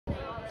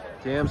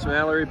Cam's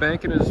Mallory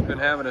Behnken has been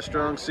having a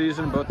strong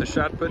season, both the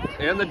shot put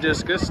and the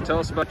discus. Tell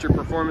us about your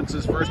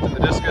performances first in the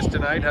discus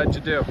tonight. How'd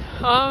you do?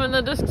 In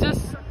the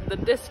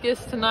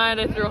discus tonight,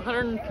 I threw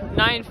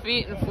 109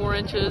 feet and 4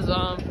 inches.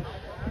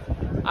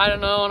 I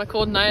don't know, on a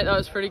cold night, that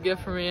was pretty good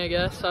for me, I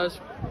guess. I was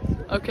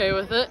okay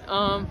with it.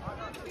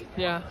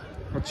 Yeah.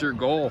 What's your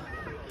goal?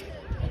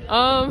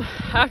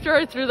 After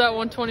I threw that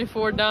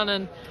 124 down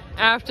in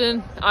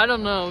Afton, I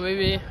don't know,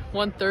 maybe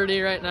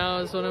 130 right now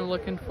is what I'm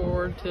looking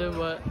forward to,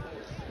 but.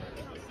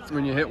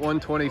 When you hit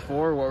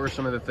 124, what were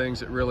some of the things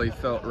that really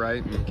felt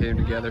right and came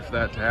together for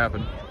that to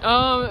happen? It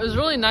was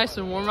really nice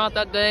and warm out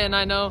that day, and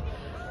I know,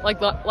 like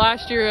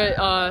last year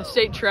at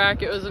state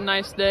track, it was a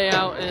nice day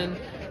out, and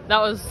that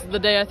was the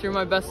day I threw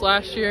my best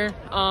last year.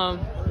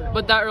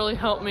 But that really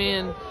helped me,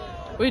 and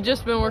we've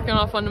just been working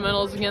on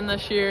fundamentals again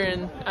this year,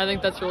 and I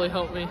think that's really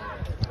helped me.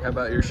 How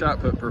about your shot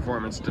put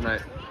performance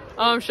tonight?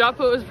 Shot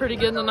put was pretty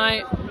good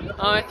tonight.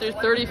 I threw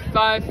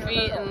 35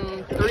 feet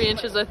and 3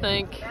 inches, I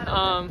think.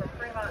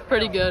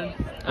 Pretty good.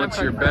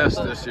 What's your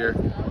best this year?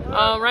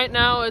 Right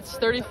now it's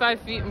 35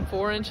 feet and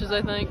 4 inches,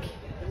 I think.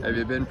 Have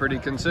you been pretty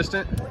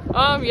consistent?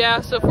 Yeah,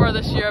 so far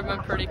this year I've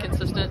been pretty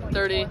consistent.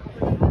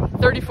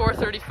 34,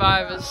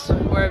 35 is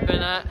where I've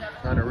been at.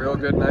 On a real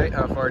good night,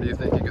 how far do you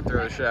think you could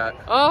throw a shot?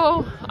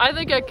 Oh, I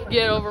think I could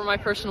get over my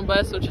personal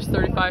best, which is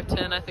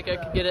 35.10. I think I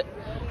could get it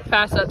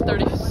past that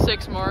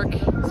 36 mark,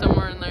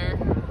 somewhere in there.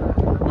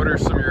 What are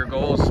some of your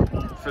goals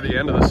for the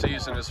end of the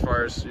season as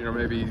far as,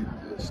 maybe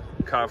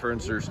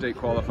conference or state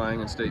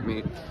qualifying and state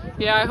meet?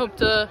 Yeah, I hope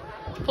to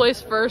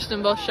place first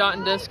in both shot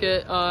and disc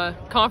at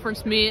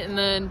conference meet, and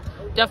then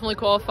definitely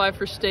qualify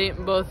for state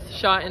in both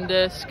shot and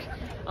disc.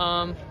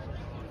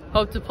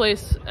 Hope to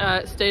place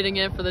at state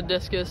again for the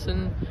discus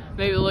and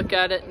maybe look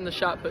at it in the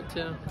shot put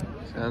too.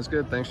 Sounds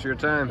good. Thanks for your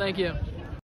time. Thank you.